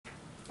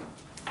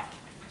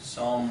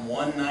Psalm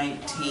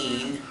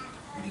 119,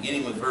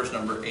 beginning with verse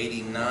number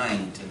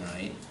 89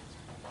 tonight.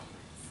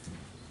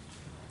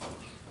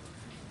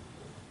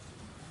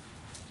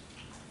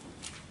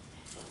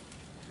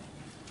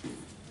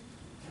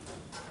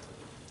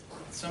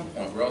 At some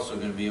point, we're also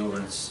going to be over,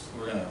 and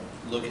we're going to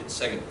look at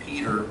 2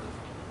 Peter.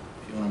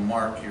 If you want to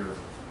mark your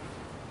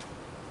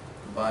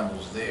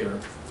Bibles there.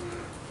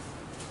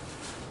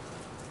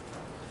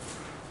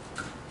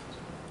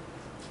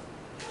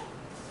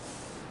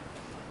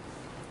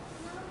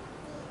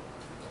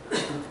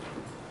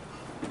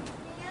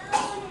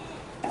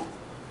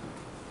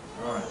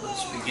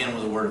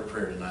 With a word of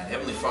prayer tonight.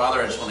 Heavenly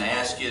Father, I just want to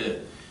ask you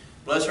to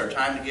bless our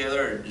time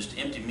together, just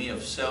empty me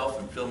of self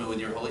and fill me with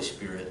your Holy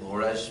Spirit.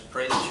 Lord, I just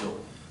pray that you'll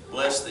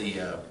bless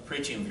the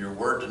preaching of your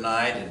word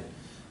tonight. And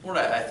Lord,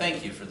 I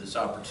thank you for this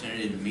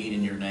opportunity to meet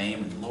in your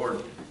name. And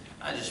Lord,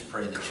 I just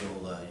pray that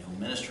you'll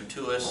minister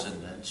to us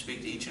and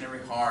speak to each and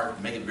every heart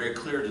and make it very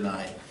clear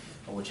tonight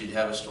what you'd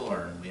have us to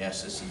learn. We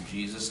ask this in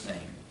Jesus'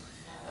 name.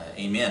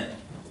 Amen.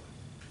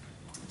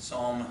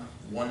 Psalm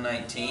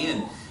 119,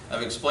 and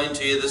I've explained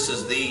to you this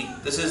is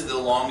the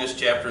longest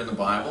chapter in the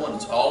Bible, and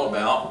it's all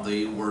about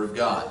the Word of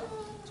God.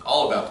 It's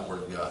all about the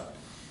Word of God.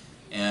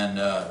 And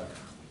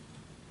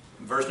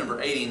verse number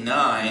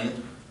 89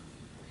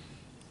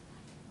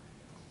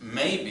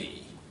 may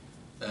be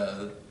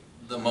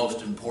the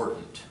most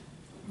important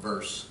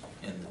verse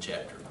in the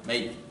chapter.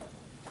 Maybe.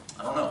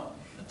 I don't know.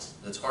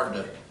 That's hard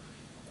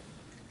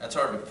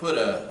to put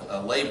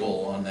a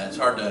label on that. It's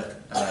hard to,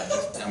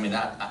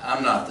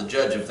 I'm not the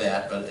judge of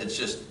that, but it's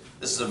just,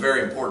 this is a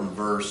very important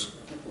verse.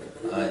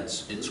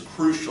 It's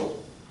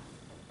crucial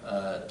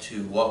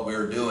to what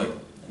we're doing.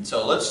 And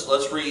so let's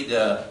just read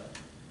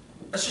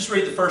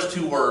the first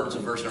two words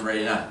of verse number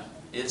 89.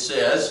 It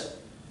says,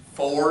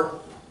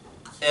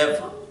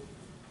 forever.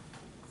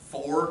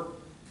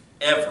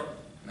 Forever.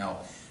 Now,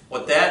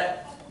 what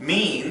that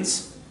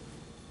means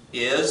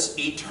is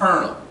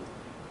eternal.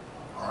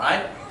 All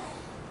right?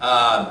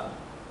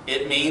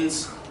 It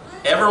means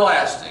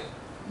everlasting,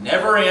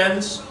 never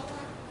ends,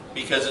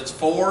 because it's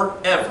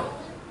forever.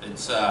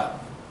 It's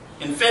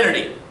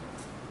infinity.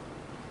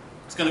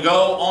 It's going to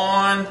go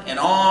on and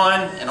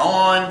on and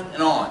on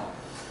and on.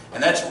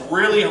 And that's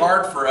really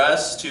hard for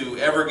us to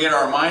ever get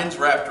our minds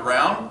wrapped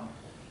around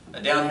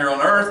down here on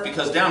earth,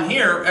 because down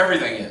here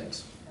everything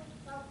ends.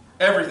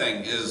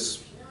 Everything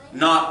is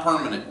not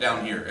permanent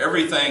down here.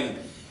 Everything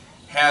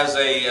has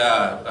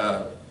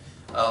a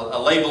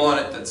label on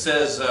it that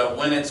says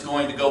when it's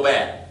going to go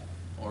bad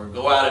or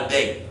go out of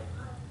date.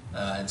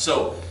 And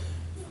so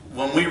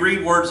when we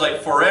read words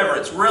like forever,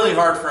 it's really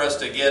hard for us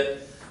to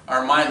get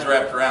our minds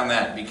wrapped around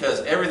that,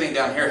 because everything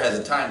down here has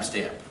a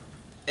timestamp.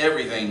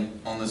 Everything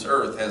on this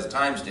earth has a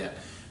timestamp.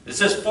 It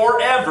says,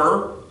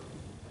 forever,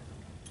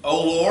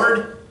 O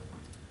Lord,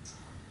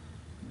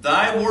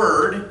 thy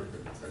word,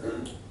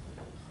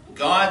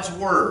 God's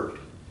word.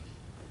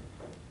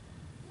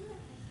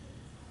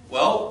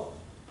 Well,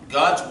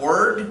 God's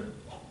word,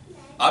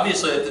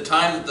 obviously at the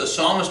time that the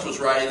psalmist was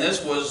writing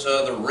this, was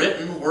the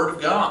written word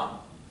of God.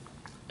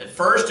 At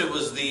first it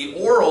was the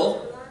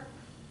oral,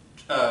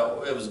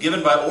 it was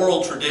given by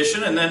oral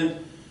tradition, and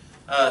then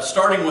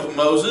starting with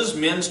Moses,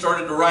 men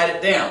started to write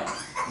it down.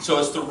 So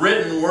it's the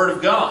written word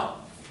of God.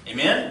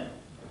 Amen?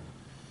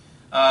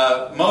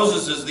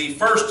 Moses is the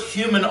first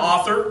human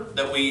author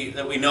that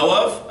we know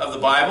of the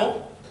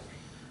Bible.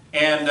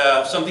 And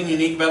something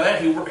unique about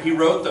that, he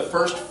wrote the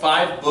first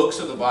 5 books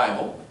of the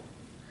Bible.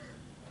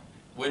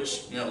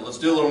 Which, let's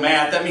do a little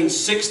math. That means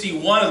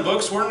 61 of the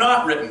books were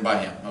not written by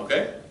him,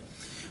 okay?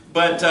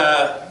 But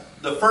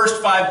the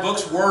first 5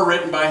 books were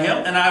written by him.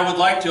 And I would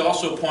like to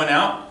also point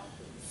out,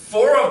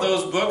 4 of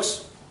those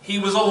books, he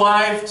was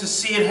alive to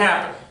see it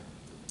happen.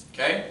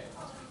 Okay?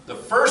 The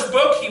first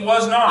book, he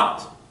was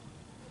not.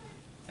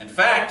 In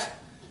fact,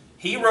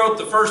 he wrote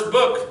the first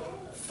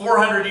book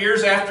 400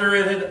 years after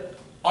it had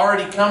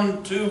already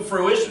come to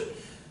fruition.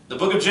 The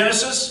book of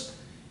Genesis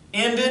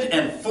ended,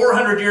 and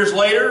 400 years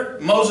later,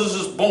 Moses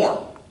is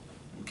born.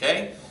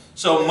 Okay?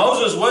 So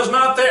Moses was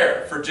not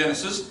there for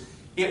Genesis.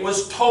 It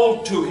was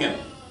told to him.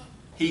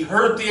 He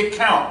heard the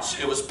accounts.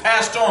 It was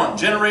passed on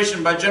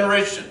generation by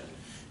generation.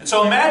 And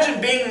so imagine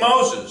being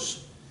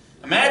Moses.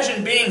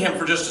 Imagine being him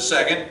for just a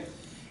second,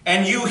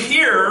 and you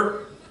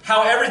hear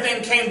how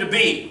everything came to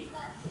be.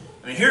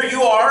 I mean, here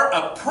you are,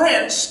 a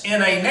prince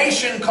in a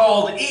nation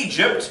called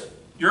Egypt.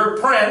 You're a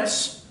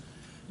prince,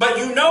 but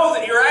you know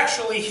that you're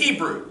actually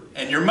Hebrew.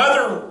 And your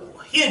mother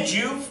hid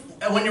you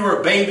when you were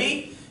a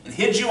baby and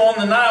hid you on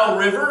the Nile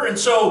River. And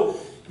so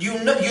you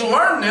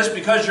learn this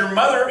because your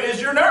mother is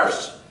your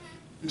nurse.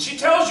 And she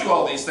tells you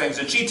all these things.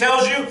 And she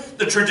tells you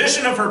the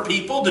tradition of her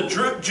people, the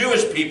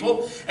Jewish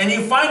people. And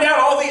you find out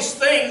all these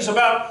things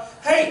about,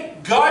 hey,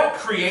 God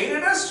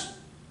created us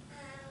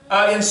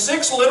in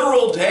 6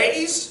 literal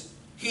days.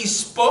 He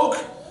spoke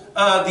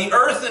the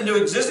earth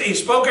into existence. He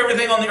spoke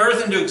everything on the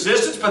earth into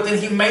existence, but then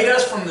He made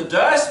us from the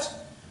dust.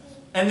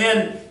 And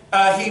then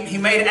He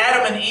made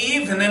Adam and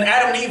Eve, and then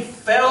Adam and Eve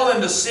fell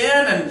into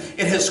sin, and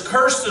it has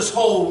cursed this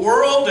whole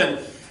world.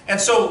 And And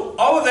so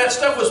all of that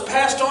stuff was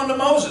passed on to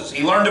Moses.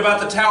 He learned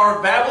about the Tower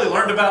of Babel. He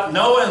learned about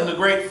Noah and the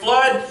great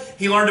flood.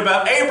 He learned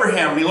about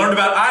Abraham. He learned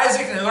about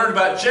Isaac. And he learned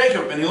about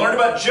Jacob. And he learned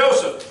about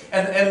Joseph.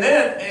 And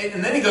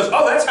then he goes,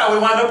 oh, that's how we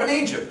wound up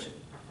in Egypt.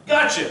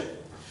 Gotcha.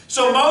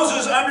 So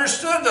Moses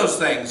understood those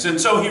things. And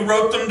so he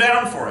wrote them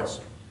down for us.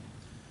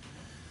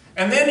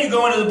 And then you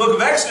go into the book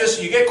of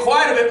Exodus, you get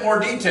quite a bit more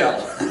detail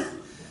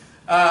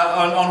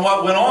on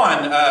what went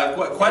on.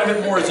 Quite a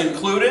bit more is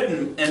included,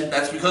 and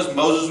that's because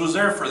Moses was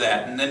there for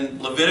that. And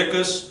then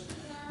Leviticus,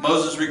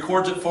 Moses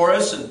records it for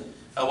us, and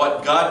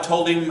what God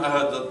told him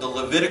the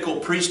Levitical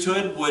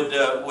priesthood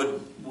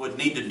would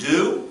need to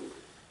do.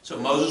 So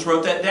Moses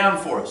wrote that down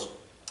for us.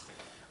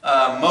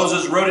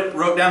 Moses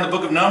wrote down the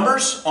book of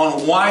Numbers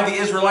on why the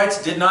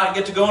Israelites did not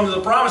get to go into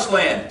the promised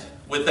land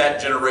with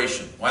that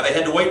generation, why they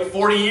had to wait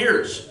 40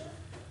 years.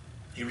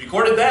 He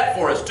recorded that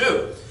for us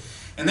too.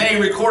 And then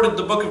he recorded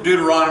the book of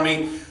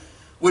Deuteronomy,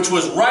 which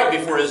was right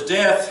before his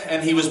death,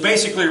 and he was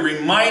basically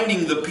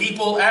reminding the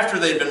people, after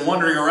they'd been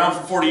wandering around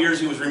for 40 years,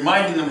 he was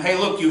reminding them, hey,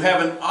 look, you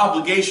have an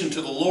obligation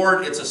to the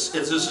Lord. This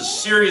is a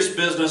serious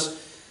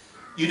business.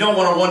 You don't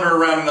want to wander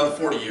around another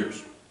 40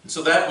 years. And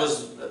so that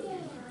was,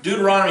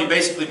 Deuteronomy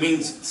basically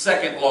means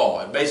second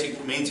law. It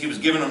basically means he was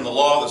giving them the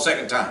law the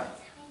second time.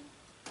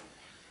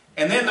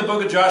 And then the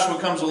book of Joshua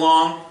comes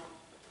along,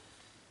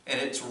 and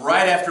it's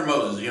right after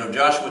Moses. You know,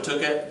 Joshua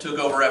took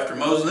over after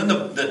Moses. And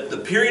then the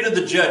period of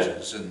the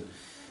Judges. And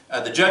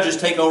the Judges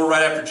take over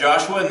right after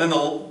Joshua. And then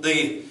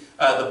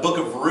the book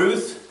of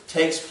Ruth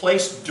takes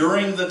place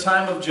during the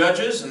time of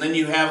Judges. And then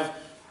you have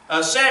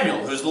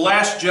Samuel, who's the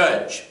last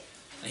judge.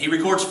 And he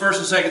records 1st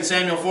and 2nd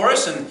Samuel for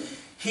us. And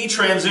he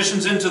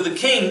transitions into the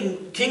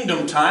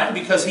kingdom time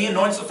because he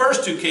anoints the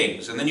first two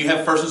kings. And then you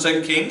have 1st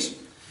and 2nd Kings.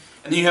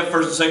 And then you have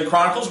 1st and 2nd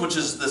Chronicles, which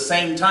is the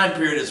same time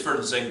period as 1st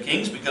and 2nd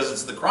Kings because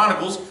it's the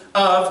Chronicles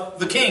of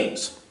the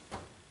Kings.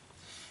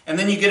 And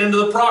then you get into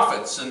the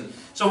prophets. And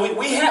so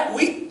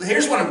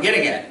here's what I'm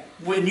getting at.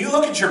 When you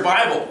look at your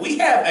Bible, we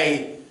have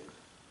a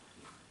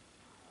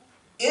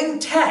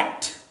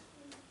intact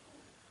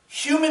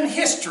human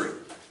history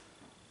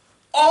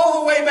all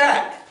the way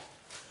back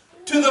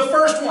to the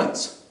first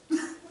ones.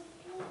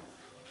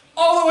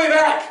 All the way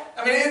back.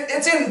 I mean,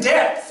 it's in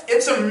depth.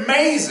 It's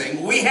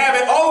amazing. We have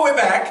it all the way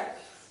back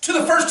to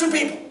the first two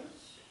people.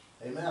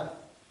 Amen.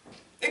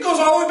 It goes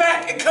all the way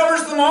back. It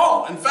covers them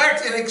all. In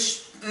fact, in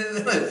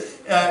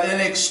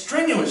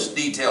extraneous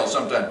detail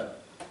sometimes.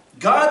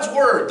 God's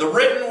Word, the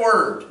written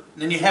Word.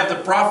 And then you have the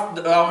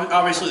prophet,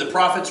 obviously the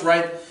prophets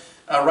write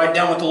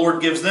down what the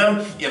Lord gives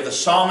them. You have the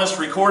psalmist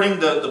recording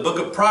the book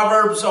of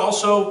Proverbs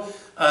also.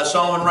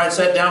 Solomon writes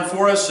that down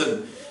for us.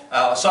 And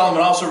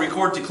Solomon also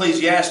records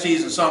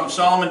Ecclesiastes and Song of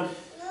Solomon.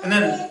 And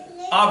then,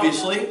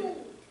 obviously,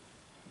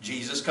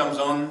 Jesus comes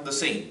on the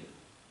scene.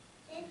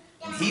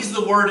 And He's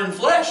the Word in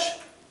flesh.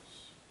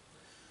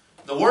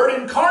 The Word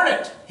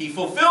incarnate. He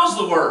fulfills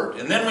the Word.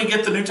 And then we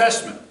get the New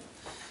Testament.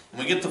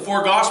 And we get the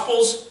four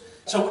Gospels.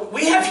 So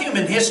we have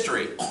human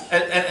history.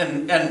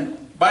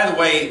 And by the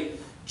way,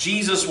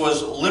 Jesus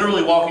was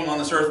literally walking on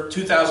this earth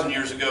 2,000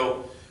 years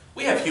ago.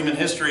 We have human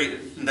history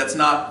that's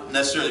not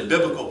necessarily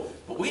biblical.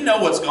 But we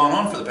know what's gone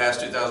on for the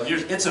past 2,000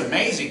 years. It's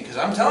amazing because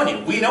I'm telling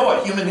you, we know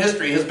what human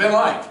history has been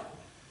like.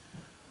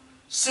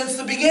 Since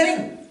the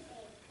beginning.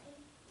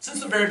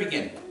 Since the very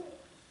beginning.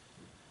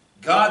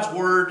 God's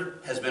Word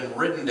has been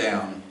written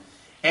down.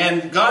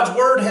 And God's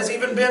Word has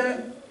even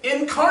been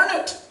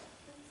incarnate.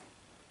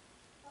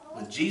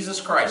 With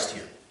Jesus Christ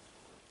here.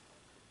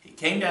 He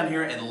came down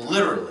here and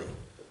literally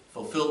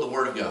fulfilled the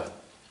Word of God.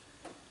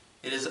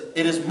 It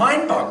is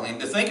mind-boggling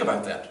to think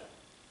about that.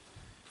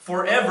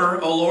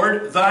 Forever, O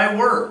Lord, Thy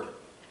Word.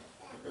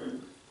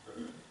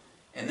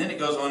 And then it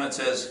goes on and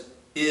says,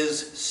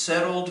 is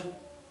settled.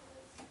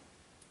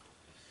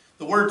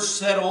 The word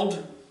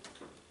settled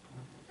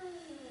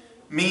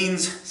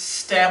means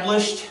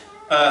established.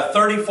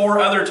 34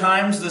 other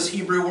times this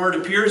Hebrew word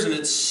appears, and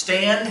it's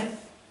stand.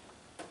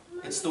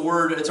 It's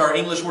our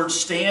English word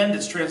stand.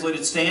 It's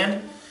translated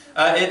stand.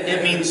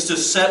 It means to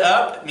set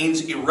up. It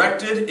means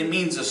erected. It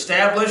means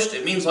established.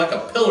 It means like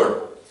a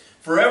pillar.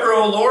 Forever,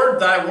 O Lord,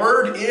 Thy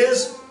Word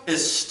is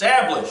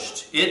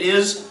established. It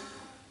is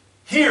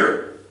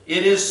here.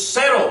 It is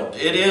settled.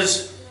 It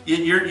is,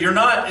 you're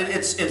not,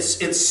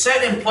 it's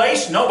set in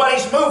place.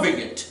 Nobody's moving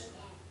it.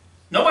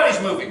 Nobody's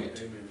moving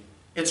it.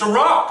 It's a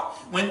rock.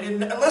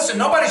 Listen,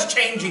 nobody's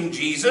changing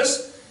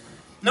Jesus.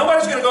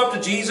 Nobody's going to go up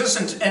to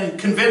Jesus and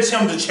convince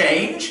Him to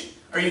change.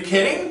 Are you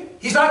kidding?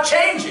 He's not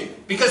changing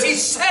because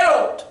He's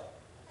settled.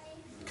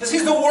 Because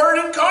He's the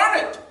Word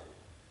incarnate.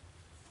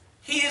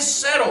 He is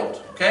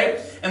settled.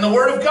 Okay? And the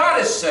Word of God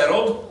is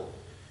settled.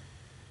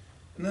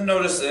 And then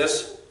notice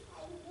this.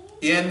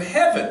 In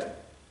heaven.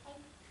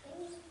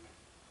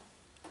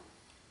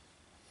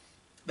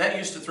 That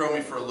used to throw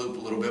me for a loop a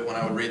little bit when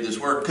I would read this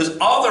word. Because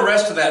all the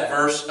rest of that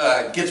verse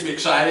gets me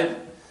excited.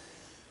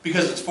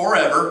 Because it's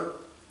forever.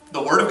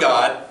 The Word of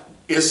God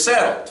is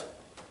settled.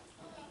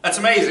 That's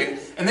amazing.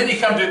 And then you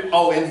come to,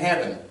 oh, in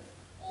heaven.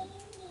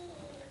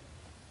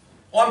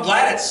 Well, I'm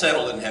glad it's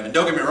settled in heaven.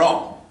 Don't get me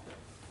wrong.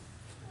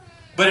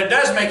 But it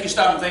does make you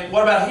stop and think,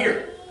 what about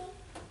here?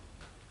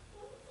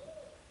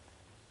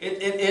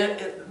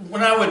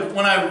 When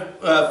I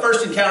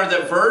first encountered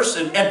that verse,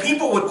 and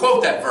people would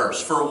quote that verse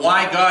for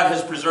why God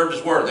has preserved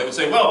His Word. They would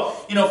say, well,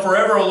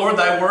 forever, O Lord,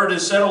 Thy Word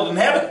is settled in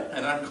heaven.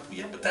 And I'd go,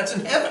 yeah, but that's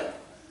in heaven.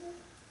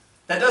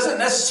 That doesn't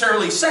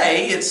necessarily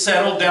say it's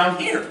settled down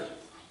here.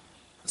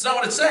 That's not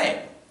what it's saying.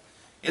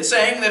 It's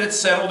saying that it's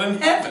settled in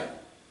heaven.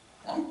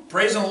 Well, I'm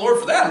praising the Lord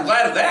for that. I'm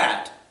glad of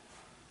that.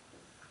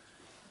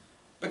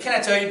 But can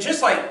I tell you,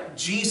 just like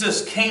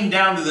Jesus came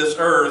down to this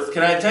earth,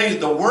 can I tell you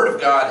the Word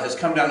of God has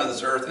come down to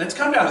this earth, and it's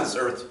come down to this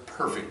earth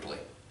perfectly.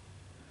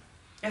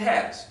 It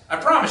has. I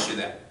promise you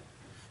that.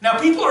 Now,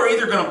 people are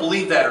either going to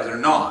believe that or they're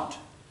not.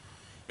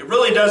 It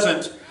really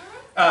doesn't...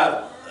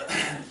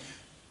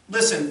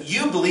 listen,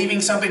 you believing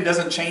something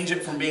doesn't change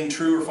it from being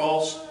true or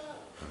false.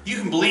 You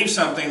can believe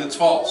something that's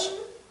false.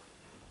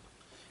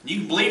 You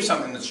can believe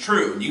something that's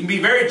true. You can be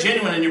very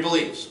genuine in your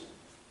beliefs.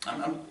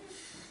 I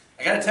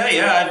got to tell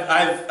you,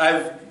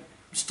 I've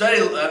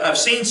studied, I've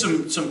seen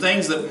some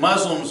things that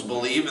Muslims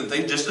believe, and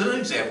things, just as an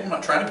example, I'm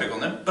not trying to pick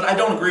on them, but I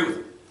don't agree with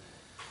them.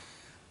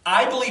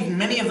 I believe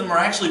many of them are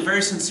actually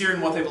very sincere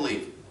in what they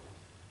believe.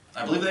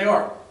 I believe they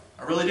are.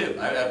 I really do.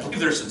 I believe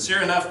they're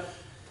sincere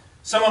enough.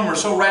 Some of them are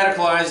so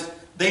radicalized,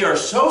 they are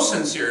so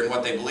sincere in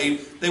what they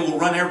believe, they will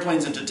run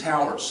airplanes into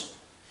towers.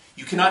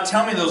 You cannot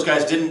tell me those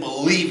guys didn't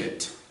believe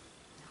it.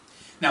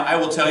 Now, I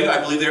will tell you, I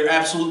believe they're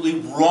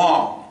absolutely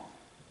wrong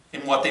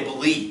in what they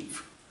believe.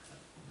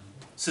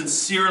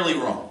 Sincerely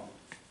wrong.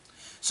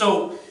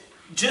 So,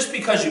 just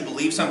because you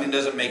believe something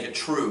doesn't make it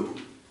true.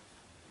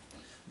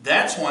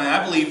 That's why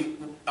I believe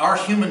our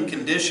human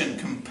condition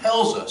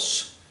compels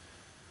us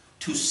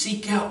to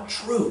seek out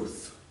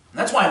truth. And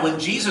that's why when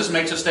Jesus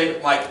makes a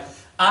statement like,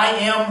 I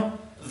am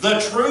the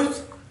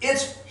truth,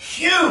 it's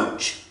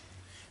huge.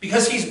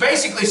 Because He's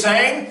basically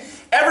saying,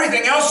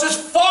 everything else is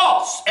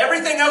false.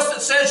 Everything else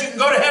that says you can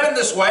go to heaven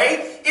this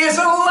way is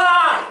a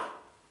lie.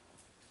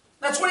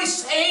 That's what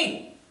He's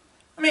saying.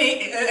 I mean,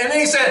 and then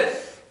He said,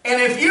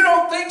 and if you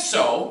don't think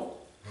so,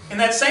 in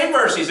that same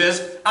verse He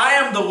says, I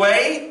am the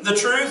way, the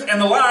truth,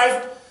 and the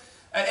life.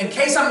 In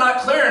case I'm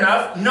not clear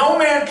enough, no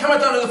man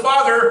cometh unto the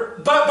Father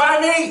but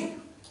by me.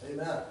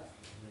 Amen.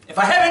 If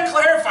I haven't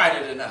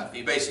clarified it enough,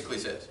 He basically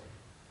says.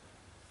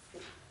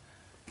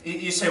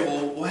 You say,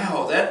 well,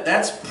 wow,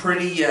 that's a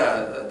pretty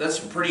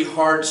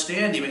hard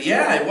stand. Even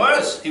yeah, it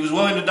was. He was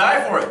willing to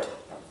die for it.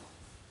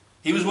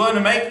 He was willing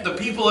to make the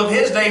people of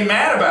His day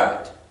mad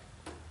about it.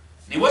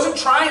 And He wasn't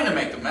trying to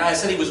make them mad. I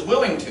said He was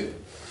willing to.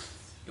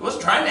 He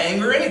wasn't trying to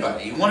anger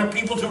anybody. He wanted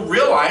people to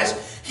realize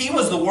He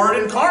was the Word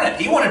incarnate.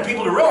 He wanted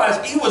people to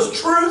realize He was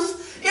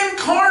truth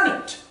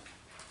incarnate.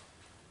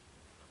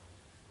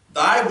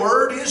 Thy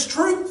Word is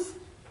truth.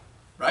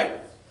 Right?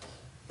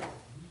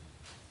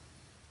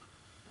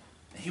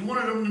 He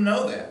wanted them to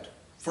know that.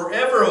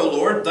 Forever, O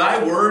Lord,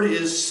 Thy Word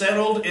is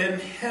settled in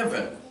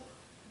heaven.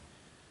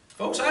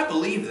 Folks, I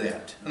believe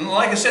that. And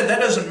like I said, that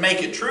doesn't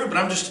make it true, but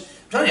I'm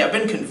telling you, I've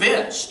been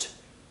convinced.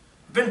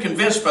 I've been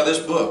convinced by this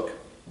book.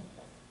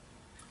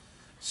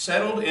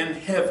 Settled in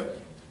heaven.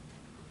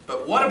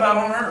 But what about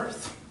on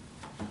earth?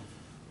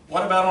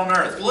 What about on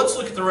earth? Well, let's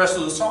look at the rest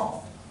of the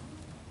psalm.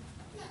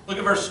 Look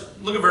at verse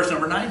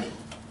number 90.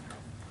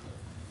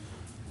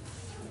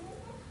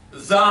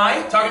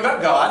 Thy, talking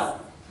about God,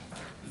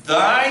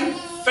 Thy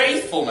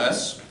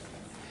faithfulness,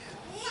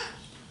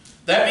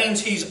 that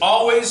means He's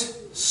always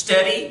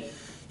steady.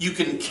 You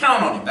can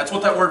count on Him. That's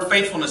what that word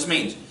faithfulness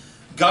means.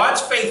 God's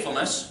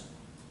faithfulness,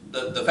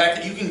 the fact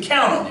that you can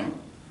count on Him,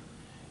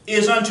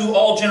 is unto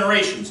all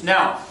generations.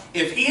 Now,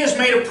 if He has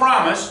made a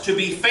promise to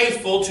be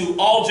faithful to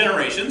all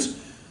generations,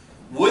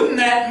 wouldn't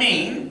that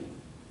mean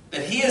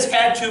that He has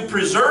had to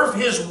preserve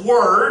His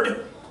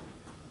Word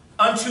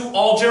unto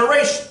all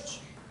generations?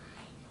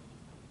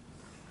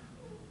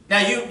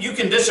 Now, you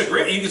can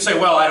disagree. You can say,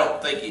 well, I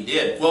don't think He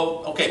did.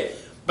 Well, okay.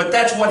 But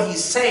that's what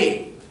He's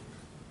saying.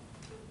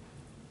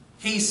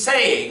 He's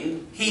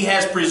saying He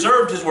has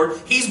preserved His Word.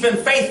 He's been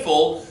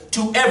faithful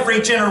to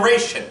every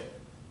generation.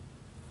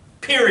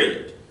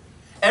 Period.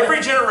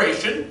 Every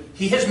generation,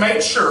 He has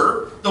made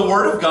sure the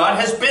Word of God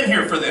has been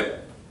here for them.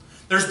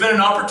 There's been an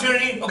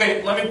opportunity.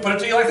 Okay, let me put it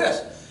to you like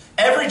this.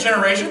 Every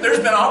generation, there's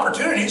been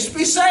opportunities to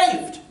be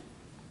saved.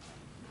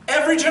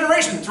 Every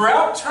generation,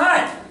 throughout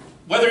time.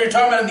 Whether you're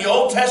talking about in the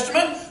Old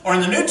Testament or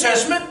in the New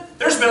Testament,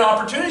 there's been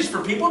opportunities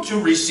for people to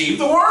receive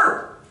the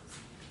Word.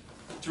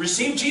 To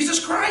receive Jesus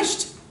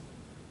Christ.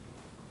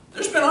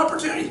 There's been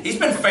opportunity. He's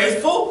been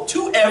faithful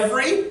to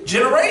every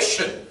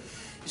generation.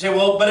 You say,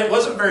 well, but it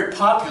wasn't very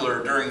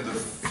popular during the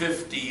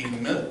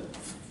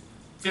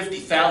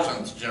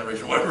 50,000th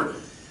generation, whatever.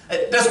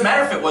 It doesn't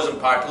matter if it wasn't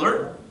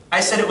popular. I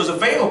said it was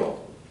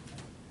available.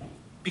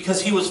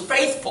 Because He was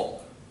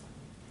faithful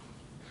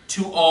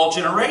to all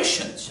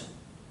generations.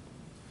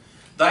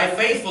 Thy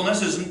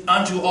faithfulness is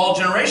unto all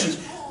generations.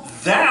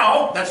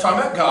 Thou, that's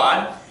talking about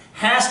God,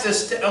 hast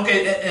to,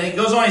 okay, and he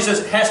goes on, he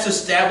says, hast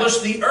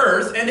established the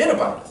earth, and it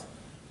abideth.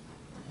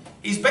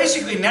 He's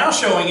basically now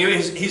showing you,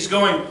 he's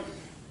going,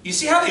 you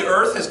see how the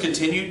earth has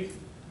continued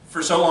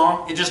for so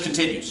long, it just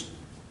continues.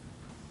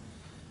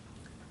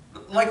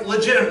 Like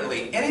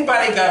legitimately,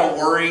 anybody got to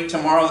worry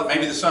tomorrow that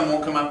maybe the sun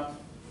won't come up?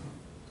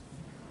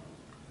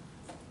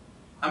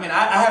 I mean,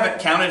 I haven't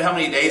counted how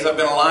many days I've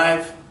been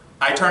alive.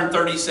 I turned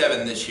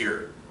 37 this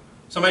year.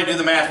 Somebody do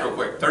the math real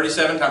quick.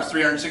 37 times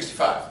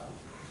 365.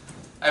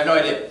 I have no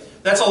idea.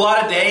 That's a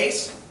lot of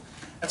days.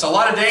 That's a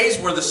lot of days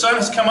where the sun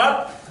has come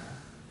up.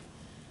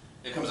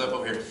 It comes up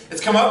over here.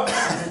 It's come up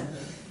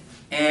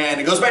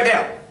and it goes back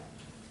down.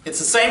 It's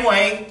the same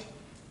way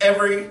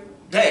every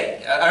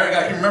day.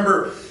 I can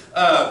remember,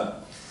 I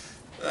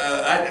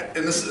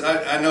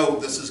know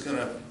this is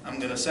I'm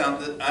gonna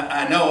sound,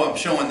 I know I'm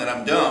showing that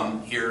I'm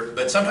dumb here,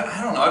 but sometimes,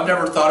 I don't know, I've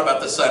never thought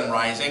about the sun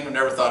rising. I've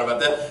never thought about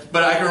that.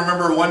 But I can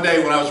remember one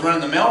day when I was running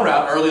the mail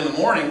route early in the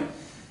morning,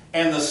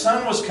 and the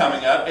sun was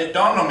coming up, it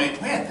dawned on me,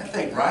 man, that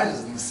thing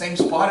rises in the same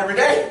spot every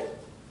day.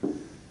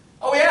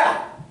 Oh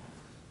yeah,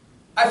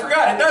 I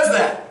forgot, it does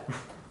that.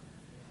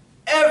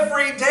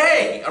 Every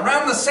day,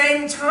 around the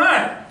same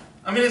time.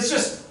 I mean, it's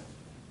just,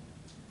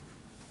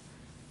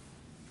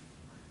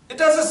 it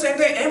does the same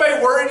thing.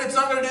 Anybody worried it's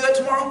not going to do that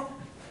tomorrow?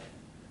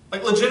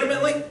 Like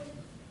legitimately?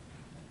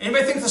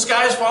 Anybody think the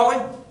sky is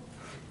falling?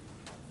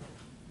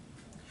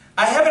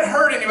 I haven't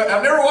heard anybody,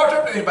 I've never walked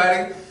up to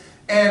anybody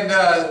and,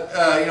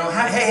 you know,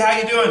 hey, how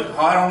you doing?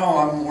 Oh, I don't know,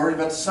 I'm worried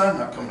about the sun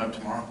not coming up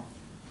tomorrow.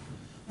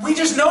 We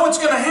just know it's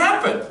going to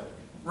happen,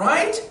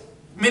 right?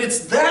 I mean,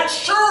 it's that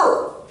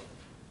sure.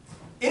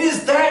 It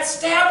is that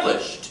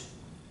established.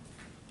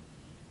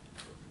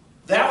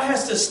 Thou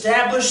hast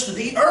established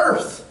the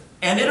earth,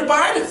 and it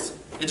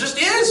abideth. It just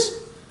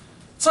is.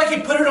 It's like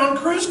you put it on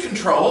cruise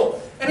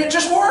control, and it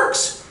just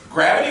works.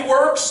 Gravity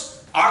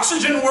works.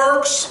 Oxygen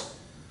works.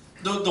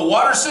 The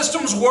water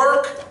systems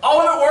work. All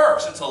of it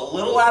works. It's a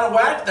little out of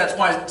whack. That's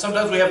why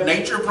sometimes we have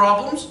nature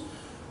problems.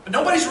 But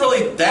nobody's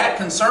really that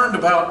concerned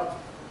about,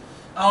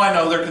 oh, I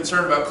know they're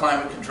concerned about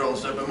climate control and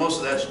stuff, but most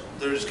of that,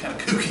 they're just kind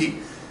of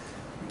kooky.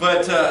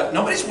 But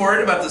nobody's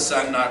worried about the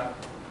sun not,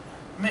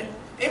 I mean,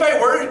 anybody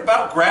worried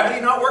about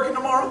gravity not working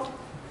tomorrow?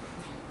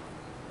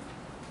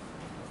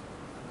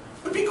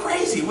 Would be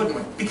crazy, wouldn't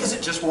we? Because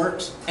it just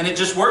works. And it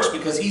just works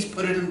because He's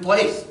put it in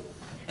place.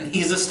 And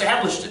He's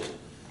established it.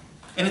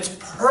 And it's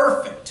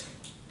perfect.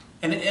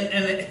 And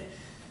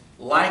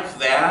like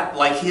that,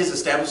 like He has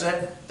established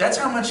that, that's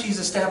how much He's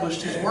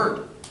established His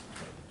Word.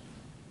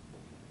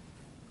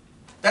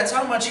 That's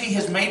how much He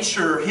has made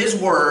sure His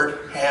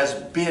Word has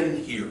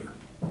been here.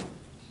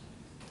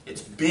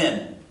 It's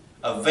been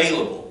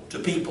available to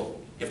people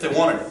if they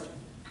wanted it.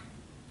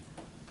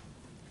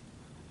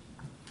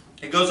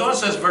 It goes on, it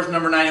says, verse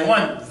number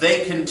 91,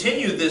 they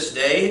continue this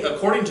day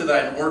according to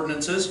thine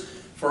ordinances,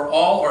 for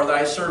all are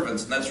thy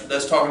servants. And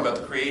that's talking about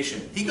the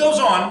creation. He goes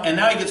on, and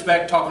now he gets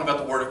back talking about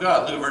the Word of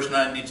God. Look at verse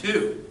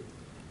 92.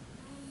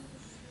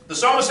 The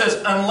psalmist says,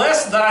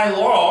 unless thy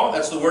law,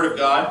 that's the Word of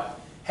God,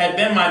 had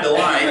been my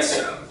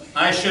delights,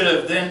 I should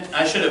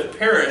have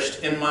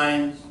perished in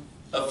mine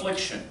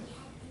affliction.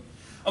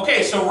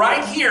 Okay, so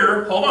right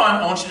here, hold on,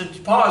 I want you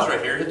to pause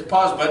right here, hit the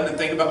pause button and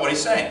think about what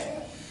he's saying.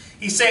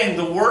 He's saying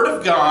the Word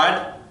of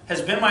God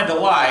has been my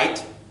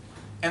delight,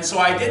 and so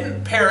I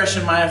didn't perish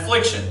in my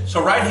affliction.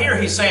 So right here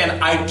he's saying,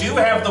 I do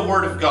have the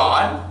Word of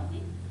God,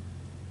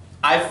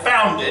 I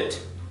found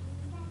it,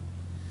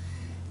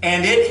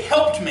 and it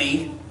helped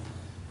me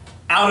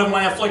out of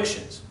my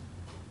afflictions.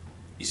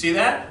 You see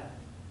that?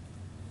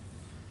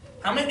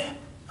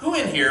 Who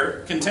in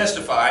here can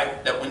testify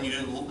that when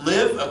you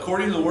live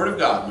according to the Word of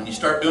God, when you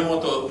start doing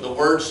what the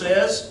Word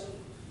says,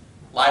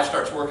 life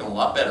starts working a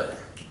lot better?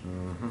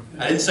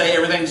 I didn't say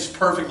everything's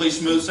perfectly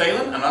smooth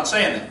sailing. I'm not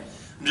saying that.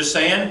 I'm just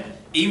saying,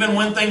 even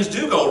when things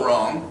do go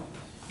wrong,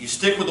 you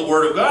stick with the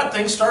Word of God,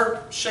 things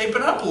start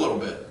shaping up a little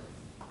bit.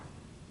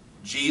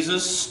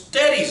 Jesus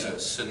steadies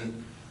us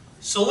and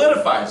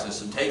solidifies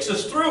us and takes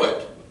us through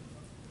it.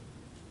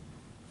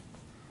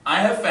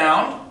 I have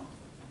found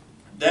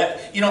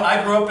that,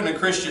 I grew up in a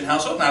Christian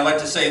household, and I like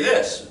to say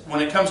this.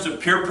 When it comes to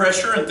peer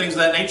pressure and things of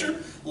that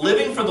nature,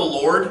 living for the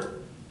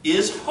Lord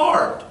is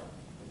hard.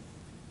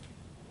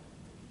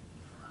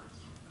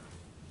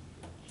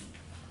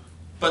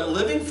 But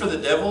living for the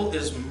devil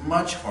is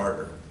much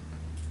harder.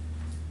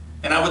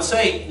 And I would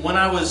say, when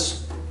I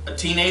was a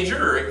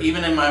teenager, or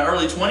even in my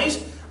early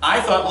 20s,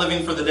 I thought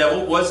living for the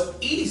devil was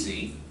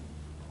easy.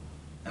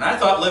 And I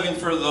thought living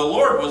for the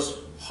Lord was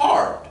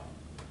hard.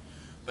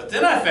 But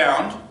then I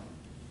found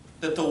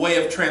that the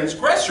way of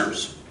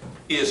transgressors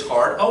is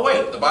hard. Oh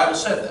wait, the Bible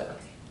said that.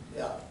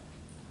 Yeah.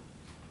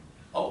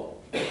 Oh.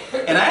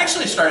 And I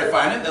actually started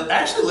finding that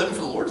actually living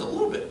for the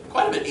Lord is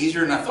quite a bit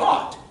easier than I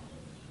thought.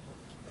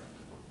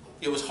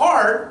 It was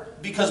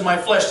hard because my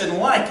flesh didn't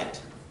like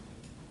it.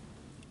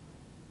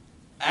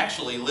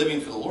 Actually,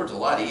 living for the Lord is a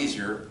lot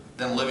easier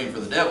than living for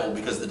the devil,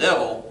 because the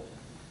devil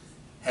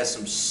has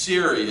some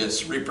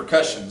serious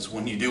repercussions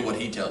when you do what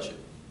he tells you.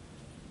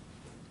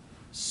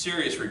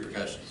 Serious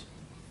repercussions.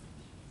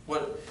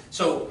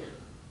 So,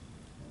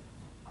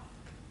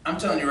 I'm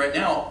telling you right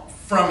now,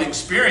 from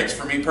experience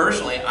for me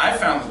personally, I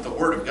found that the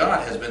Word of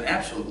God has been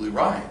absolutely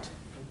right.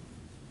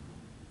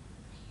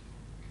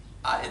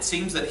 it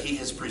seems that He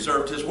has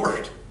preserved His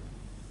Word.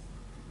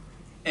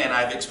 And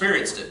I've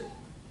experienced it.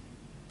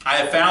 I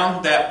have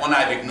found that when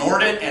I've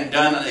ignored it and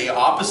done the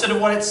opposite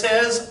of what it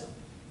says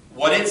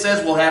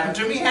will happen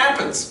to me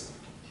happens.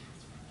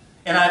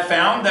 And I've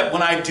found that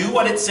when I do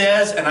what it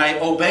says and I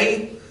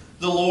obey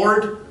the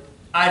Lord,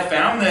 I've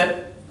found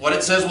that what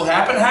it says will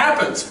happen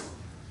happens.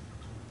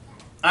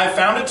 I've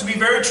found it to be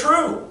very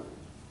true.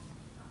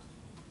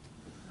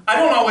 I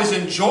don't always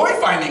enjoy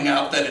finding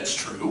out that it's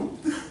true.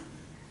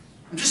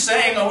 I'm just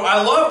saying, oh,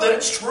 I love that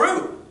it's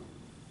true.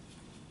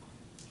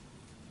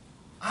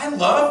 I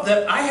love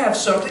that I have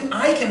something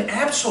I can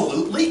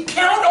absolutely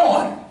count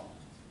on.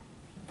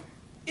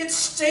 It's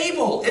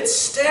stable. It's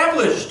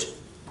established.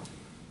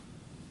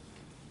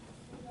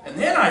 And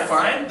then I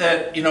find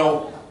that,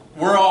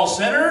 we're all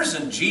sinners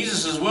and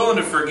Jesus is willing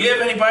to forgive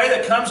anybody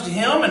that comes to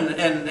Him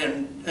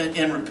and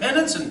in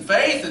repentance and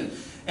faith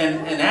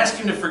and ask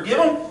Him to forgive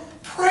them.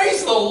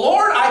 Praise the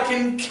Lord, I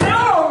can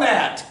count on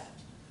that.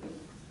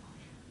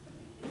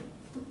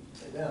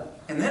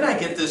 And then I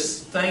get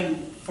this thing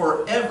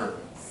forever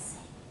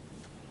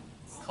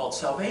called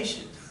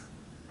salvation.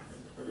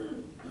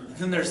 And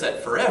then there's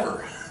that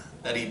forever,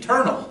 that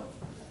eternal.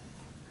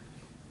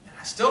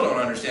 I still don't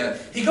understand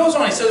it. He goes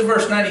on, he says in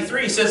verse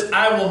 93, he says,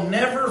 I will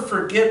never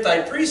forget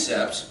thy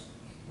precepts,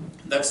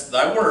 that's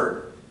thy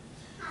word,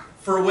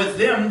 for with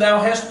them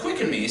thou hast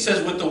quickened me. He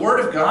says, with the word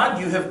of God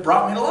you have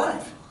brought me to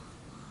life.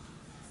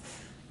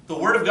 The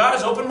Word of God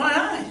has opened my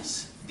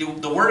eyes.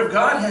 The Word of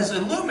God has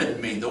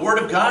illuminated me. The Word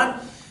of God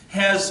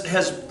has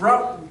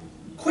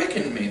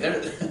quickened me.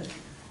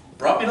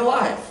 Brought me to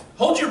life.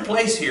 Hold your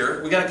place here.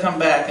 We've got to come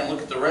back and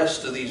look at the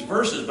rest of these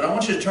verses. But I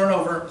want you to turn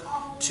over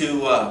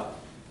to,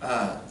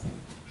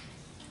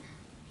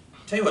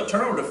 tell you what,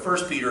 turn over to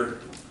 1 Peter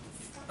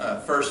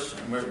first.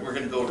 And we're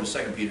going to go over to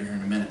 2 Peter here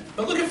in a minute.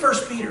 But look at 1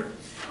 Peter.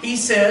 He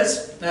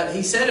said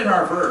in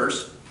our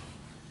verse,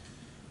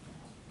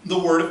 the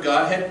Word of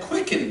God had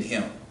quickened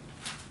him.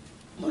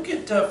 Look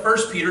at 1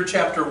 Peter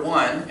chapter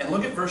 1 and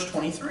look at verse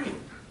 23.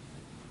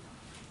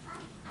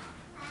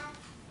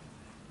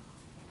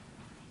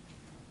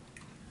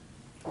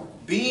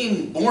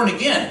 Being born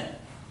again,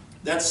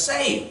 that's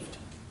saved.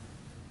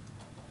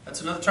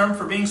 That's another term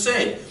for being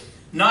saved.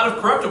 Not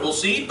of corruptible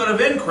seed, but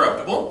of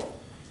incorruptible,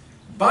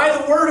 by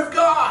the Word of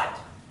God,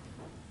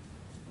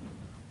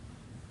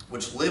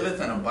 which liveth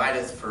and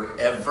abideth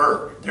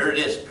forever. There it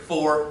is,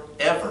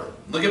 forever.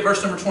 Look at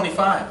verse number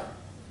 25.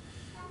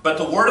 But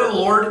the word of the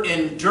Lord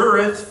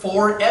endureth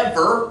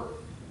forever.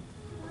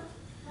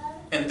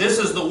 And this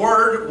is the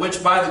word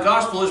which by the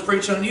gospel is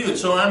preached unto you.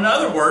 So in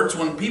other words,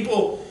 when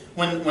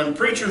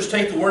preachers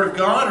take the word of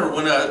God, or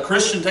when a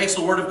Christian takes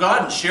the word of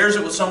God and shares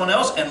it with someone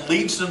else and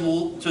leads them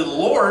to the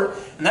Lord,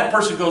 and that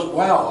person goes,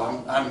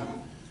 wow,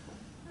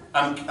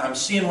 I'm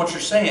seeing what you're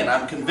saying.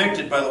 I'm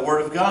convicted by the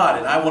word of God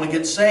and I want to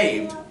get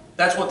saved.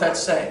 That's what that's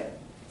saying.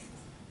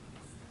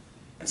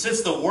 And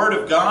since the Word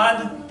of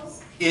God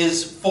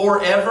is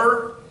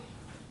forever,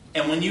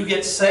 and when you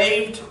get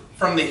saved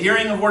from the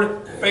hearing of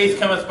word, faith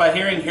cometh by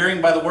hearing,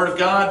 hearing by the Word of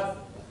God,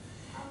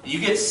 you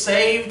get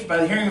saved by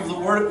the hearing of the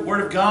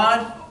Word of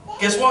God,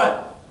 guess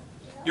what?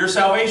 Your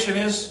salvation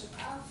is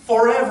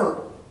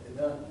forever.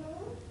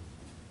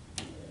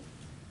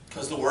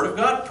 Because the Word of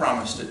God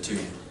promised it to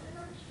you.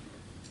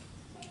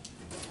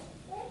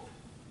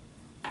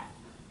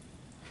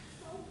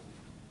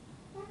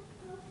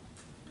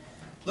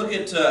 Look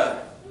at,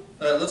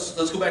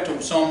 let's go back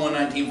to Psalm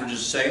 119 for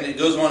just a second. It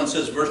goes on and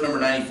says, verse number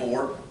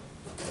 94.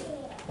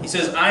 He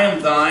says, I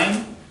am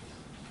thine.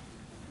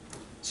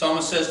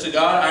 Psalmist says to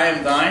God, I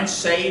am thine,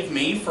 save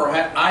me, for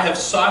I have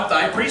sought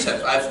thy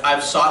precepts.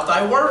 I've sought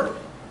thy word.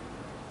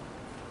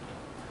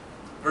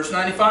 Verse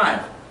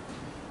 95.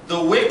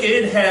 The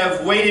wicked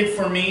have waited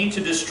for me to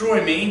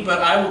destroy me,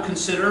 but I will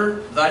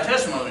consider thy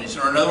testimonies.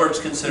 Or in other words,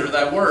 consider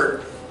thy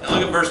word. And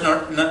look at verse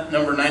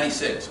number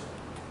 96.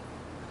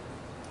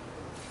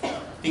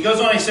 He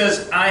goes on, he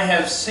says, I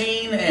have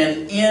seen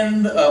an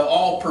end of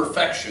all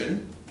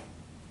perfection,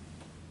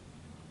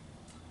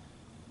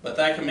 but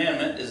thy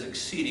commandment is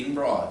exceeding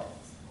broad.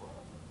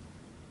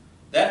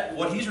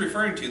 What he's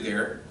referring to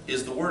there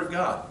is the Word of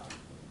God,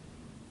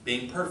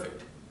 being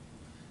perfect.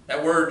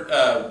 That word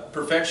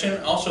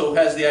perfection also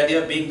has the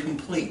idea of being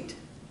complete.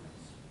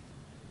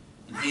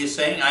 And he is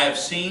saying, I have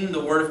seen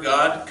the Word of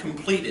God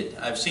completed.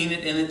 I've seen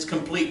it in its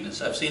completeness.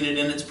 I've seen it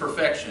in its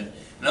perfection.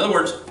 In other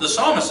words, the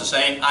psalmist is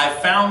saying, I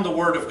found the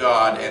Word of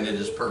God and it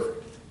is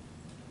perfect.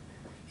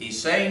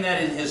 He's saying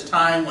that in his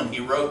time when he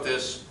wrote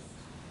this.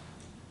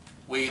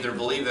 We either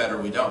believe that or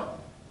we don't.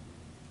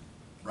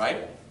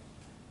 Right?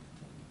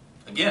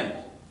 Again,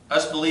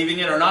 us believing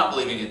it or not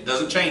believing it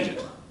doesn't change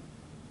it.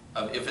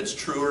 If it's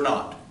true or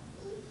not.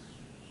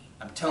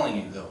 I'm telling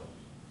you though.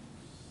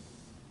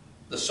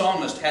 The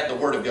psalmist had the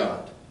Word of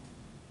God.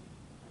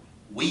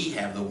 We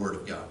have the Word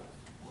of God.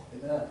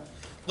 Amen.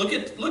 Look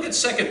at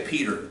 2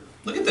 Peter.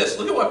 Look at this.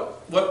 Look at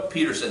what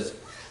Peter says.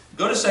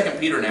 Go to 2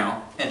 Peter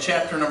now and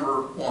chapter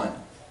number 1. I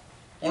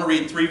want to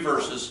read 3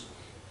 verses.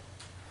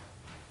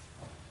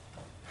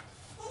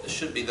 This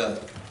should be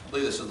the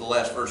believe this is the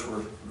last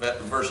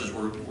verses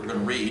we're going to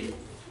read.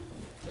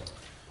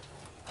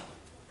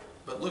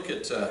 But look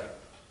at 2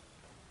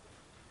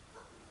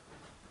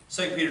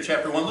 Peter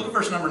chapter 1. Look at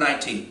verse number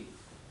 19.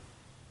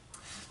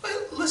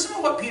 Listen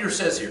to what Peter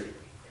says here.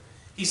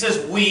 He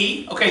says,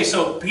 we. Okay,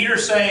 so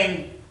Peter's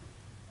saying,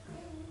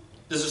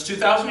 this is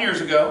 2,000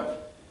 years ago.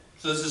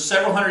 So this is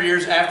several hundred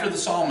years after the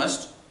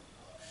psalmist.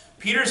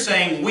 Peter's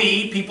saying,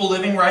 we, people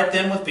living right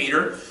then with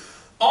Peter,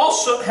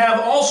 have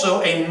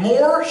also a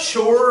more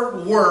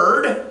sure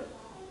word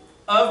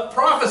of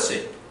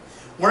prophecy,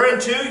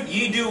 whereunto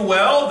ye do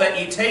well that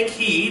ye take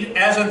heed,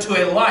 as unto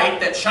a light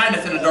that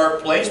shineth in a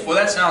dark place. Boy,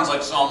 that sounds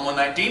like Psalm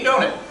 119,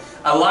 don't it?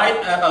 A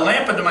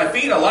lamp unto my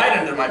feet, a light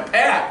unto my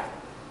path.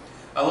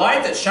 A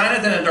light that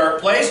shineth in a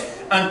dark place,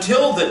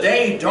 until the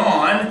day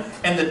dawn,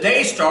 and the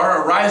day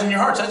star arise in your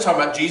hearts. That's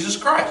talking about Jesus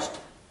Christ.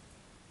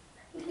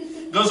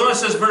 Goes on, it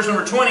says, verse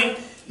number 20,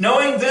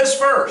 knowing this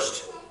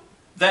first,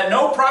 that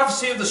no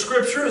prophecy of the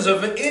Scripture is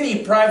of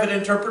any private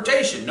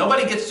interpretation.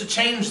 Nobody gets to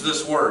change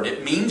this word.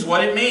 It means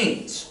what it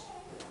means.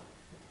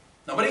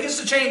 Nobody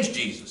gets to change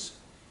Jesus.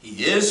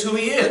 He is who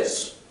He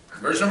is.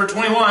 Verse number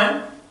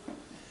 21,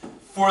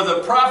 for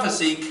the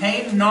prophecy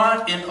came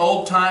not in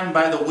old time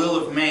by the will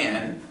of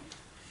man.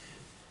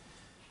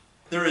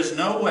 There is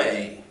no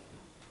way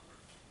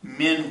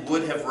men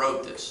would have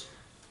wrote this.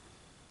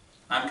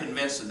 I'm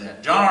convinced of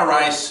that. John R.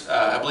 Rice,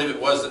 I believe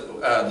it was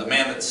the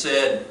man that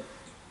said,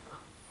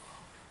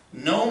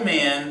 no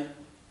man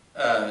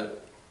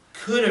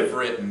could have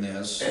written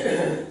this.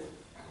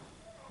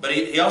 But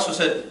he also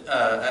said,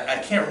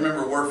 I can't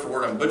remember word for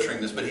word, I'm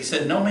butchering this, but he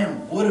said no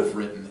man would have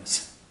written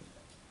this.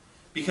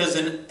 Because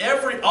in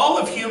all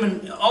of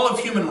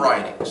human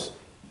writings,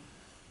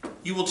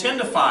 you will tend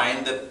to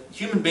find that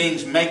human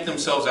beings make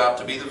themselves out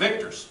to be the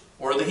victors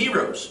or the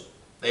heroes.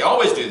 They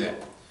always do that.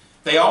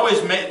 They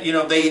always make,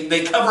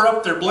 they cover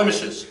up their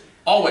blemishes.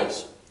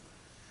 Always.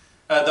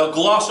 They'll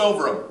gloss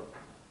over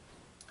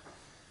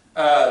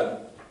them.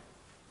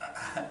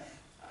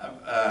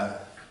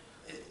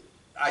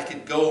 I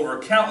could go over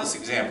countless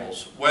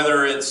examples.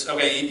 Whether it's,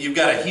 okay, you've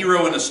got a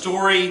hero in a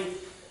story.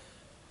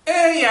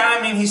 Yeah,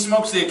 I mean, he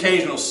smokes the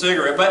occasional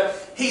cigarette,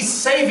 but he's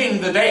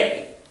saving the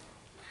day.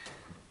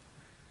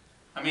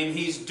 I mean,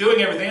 he's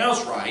doing everything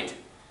else right.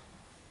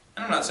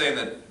 And I'm not saying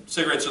that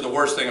cigarettes are the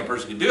worst thing a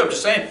person can do. I'm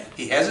just saying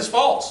he has his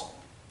faults.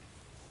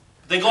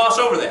 They gloss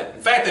over that.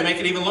 In fact, they make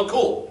it even look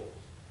cool.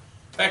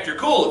 In fact, you're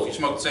cool if you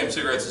smoke the same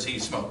cigarettes as he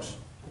smokes.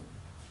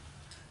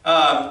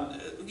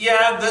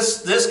 Yeah,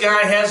 this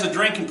guy has a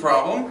drinking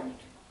problem,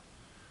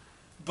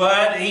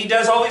 but he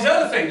does all these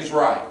other things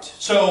right.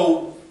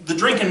 So the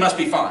drinking must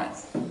be fine.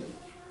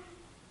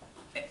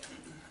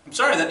 I'm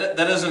sorry,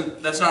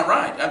 that's not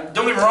right.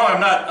 Don't get me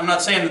wrong, I'm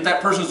not saying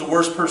that person's the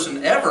worst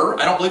person ever.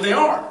 I don't believe they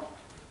are.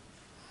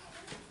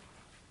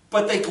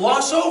 But they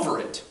gloss over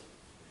it.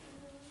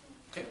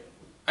 Okay?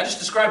 I just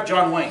described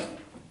John Wayne.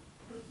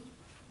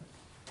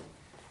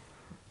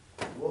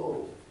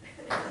 Whoa.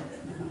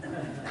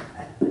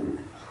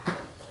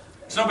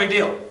 It's no big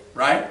deal,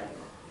 right?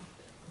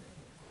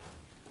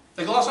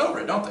 They gloss over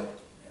it, don't they?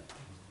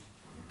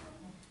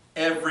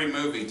 Every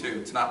movie, too.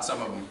 It's not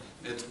some of them.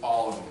 It's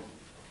all of them.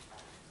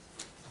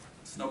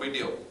 It's no big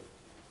deal.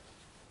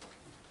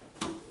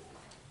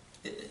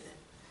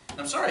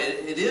 I'm sorry,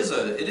 it is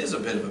a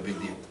bit of a big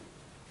deal.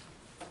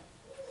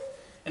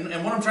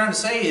 And what I'm trying to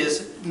say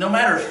is, no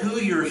matter who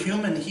your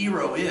human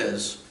hero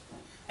is,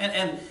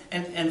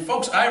 and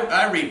folks,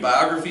 I read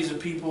biographies of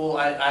people,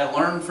 I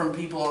learn from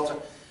people all the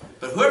time,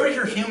 but whoever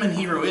your human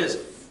hero is,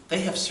 they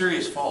have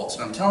serious faults.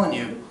 And I'm telling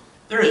you,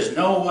 there is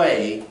no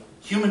way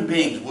human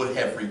beings would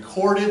have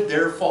recorded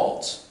their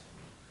faults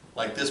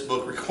like this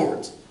book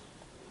records.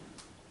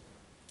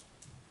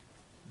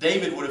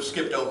 David would have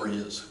skipped over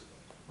his.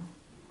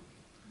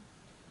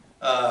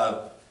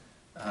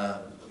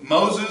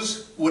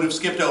 Moses would have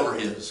skipped over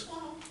his.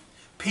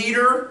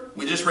 Peter,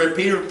 we just read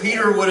Peter,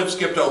 Peter would have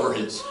skipped over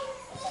his.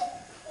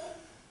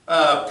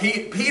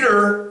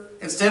 Peter,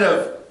 instead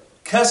of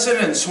cussing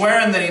and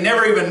swearing that he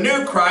never even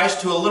knew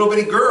Christ to a little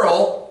bitty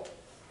girl,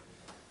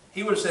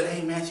 he would have said,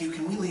 hey Matthew,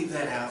 can we leave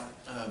that out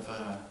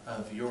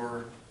of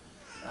your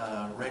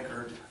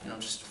record?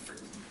 Just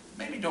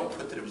maybe don't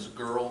put that it was a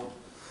girl.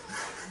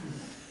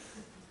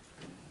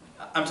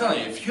 I'm telling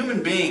you, if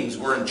human beings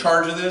were in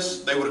charge of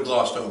this, they would have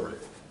glossed over it.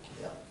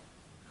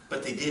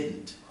 But they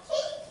didn't.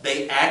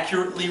 They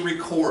accurately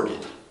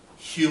recorded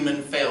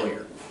human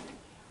failure.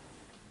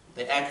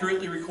 They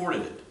accurately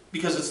recorded it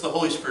because it's the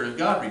Holy Spirit of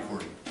God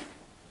recording it.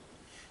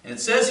 And it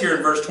says here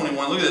in verse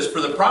 21, look at this, for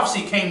the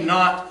prophecy came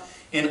not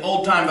in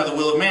old time by the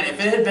will of man.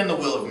 If it had been the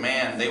will of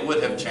man, they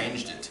would have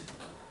changed it.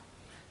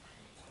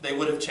 They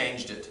would have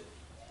changed it.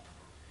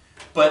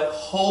 But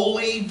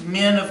holy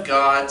men of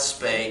God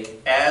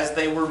spake as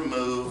they were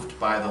moved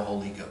by the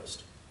Holy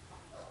Ghost.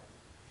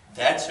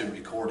 That's who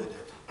recorded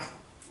it.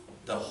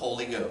 The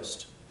Holy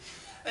Ghost.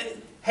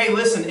 Hey,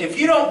 listen, if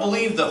you don't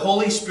believe the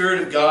Holy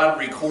Spirit of God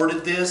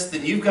recorded this,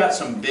 then you've got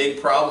some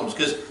big problems,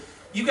 because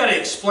you've got to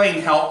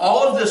explain how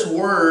all of this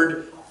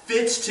Word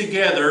fits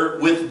together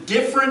with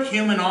different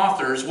human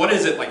authors. What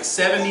is it, like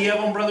 70 of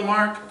them, Brother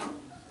Mark?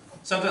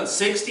 Something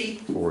 60?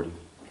 40.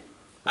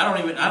 I don't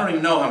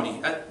even know how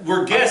many.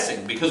 We're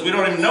guessing because we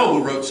don't even know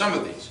who wrote some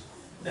of these.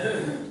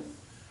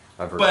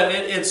 I've heard. But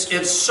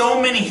it's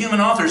so many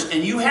human authors,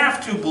 and you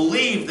have to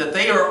believe that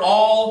they are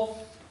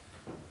all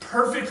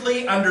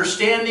perfectly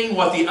understanding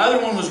what the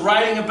other one was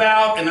writing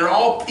about, and they're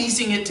all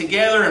piecing it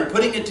together and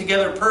putting it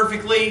together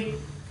perfectly.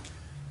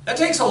 That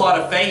takes a lot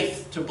of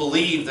faith to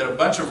believe that a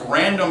bunch of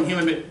random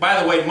human...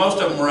 By the way, most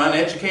of them were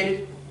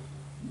uneducated.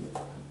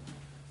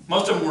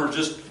 Most of them were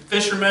just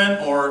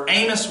fishermen, or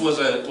Amos was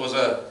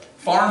a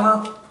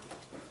farmer.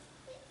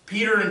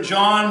 Peter and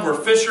John were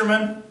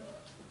fishermen.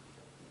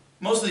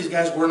 Most of these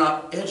guys were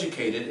not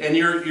educated, and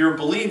you're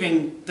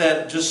believing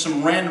that just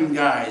some random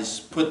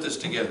guys put this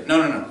together.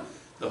 No, no, no.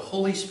 The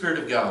Holy Spirit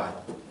of God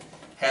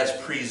has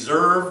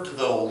preserved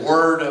the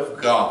Word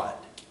of God,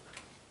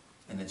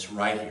 and it's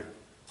right here.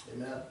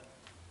 Amen.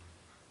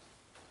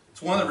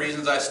 It's one of the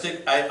reasons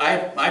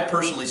I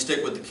personally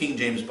stick with the King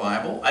James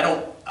Bible. I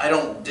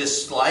don't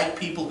dislike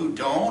people who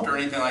don't or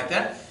anything like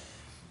that.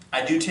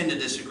 I do tend to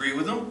disagree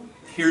with them.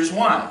 Here's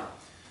why.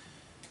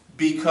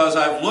 Because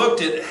I've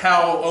looked at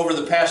how, over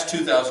the past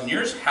 2,000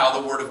 years,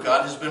 how the Word of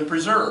God has been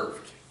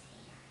preserved.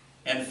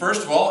 And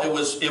first of all, it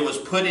was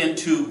put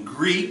into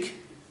Greek.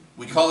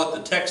 We call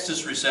it the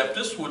Textus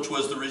Receptus, which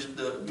was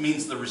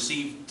means the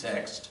received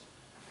text.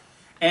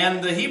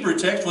 And the Hebrew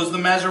text was the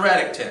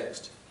Masoretic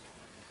text.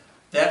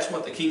 That's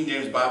what the King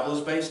James Bible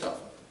is based off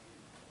of.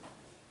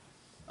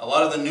 A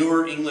lot of the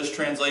newer English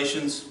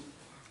translations,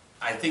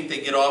 I think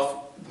they get off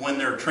when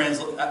they're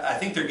I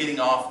think they're getting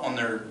off on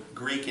their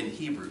Greek and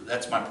Hebrew.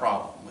 That's my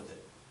problem with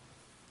it.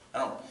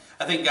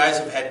 I think guys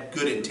have had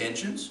good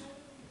intentions,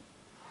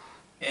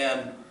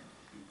 and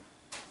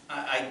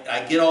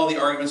I get all the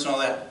arguments and all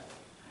that.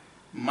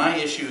 My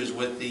issue is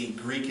with the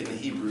Greek and the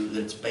Hebrew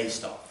that it's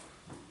based off.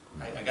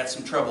 I got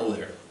some trouble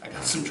there. I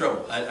got some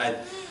trouble.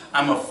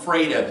 I'm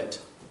afraid of it.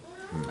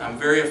 I'm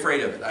very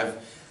afraid of it.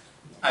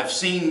 I've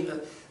seen...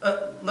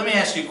 let me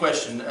ask you a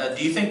question.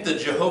 Do you think the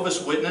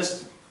Jehovah's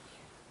Witness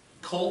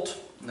cult,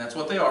 and that's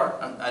what they are,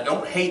 I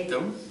don't hate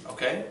them,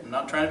 okay? I'm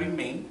not trying to be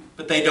mean,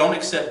 but they don't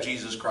accept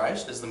Jesus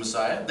Christ as the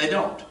Messiah. They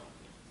don't.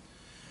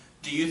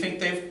 Do you think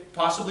they've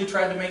possibly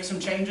tried to make some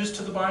changes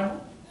to the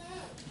Bible?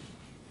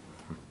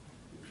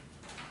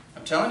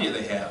 I'm telling you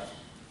they have.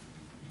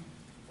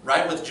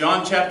 Right with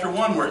John chapter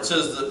 1 where it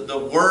says the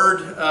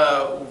Word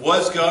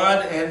was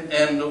God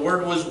and the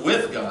Word was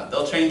with God.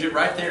 They'll change it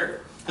right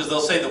there because they'll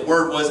say the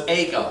Word was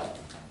a God.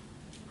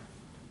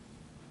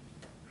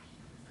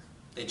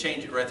 They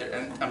change it right there.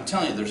 And I'm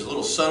telling you, there's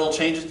little subtle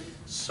changes.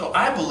 So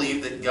I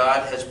believe that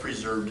God has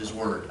preserved His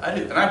Word. I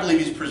do. And I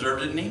believe He's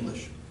preserved it in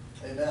English.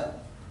 Amen.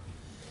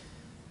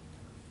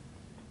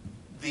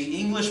 The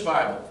English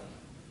Bible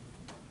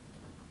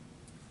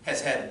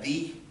has had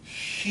the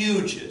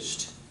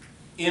hugest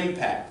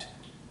impact,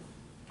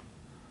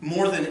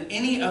 more than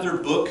any other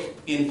book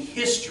in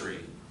history,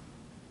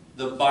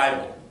 the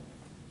Bible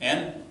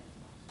and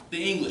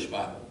the English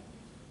Bible,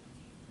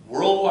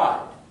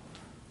 worldwide,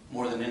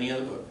 more than any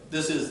other book.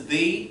 This is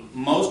the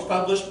most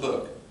published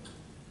book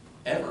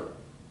ever.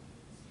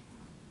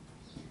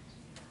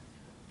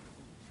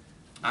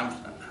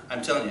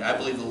 I'm telling you, I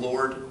believe the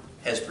Lord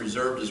has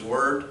preserved His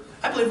Word.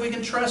 I believe we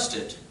can trust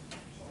it.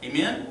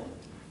 Amen?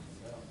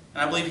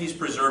 And I believe He's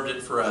preserved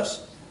it for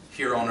us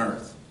here on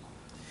earth.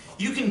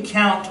 You can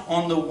count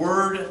on the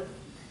Word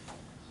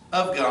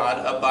of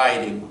God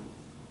abiding.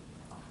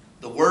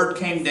 The Word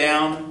came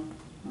down,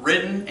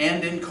 written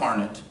and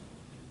incarnate.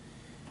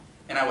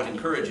 And I would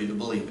encourage you to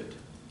believe it.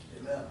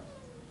 Amen.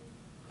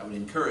 I would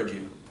encourage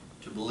you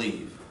to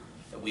believe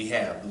that we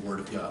have the Word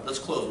of God. Let's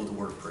close with a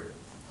word of prayer.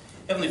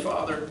 Heavenly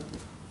Father,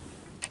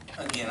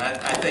 again,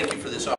 I thank you for this opportunity.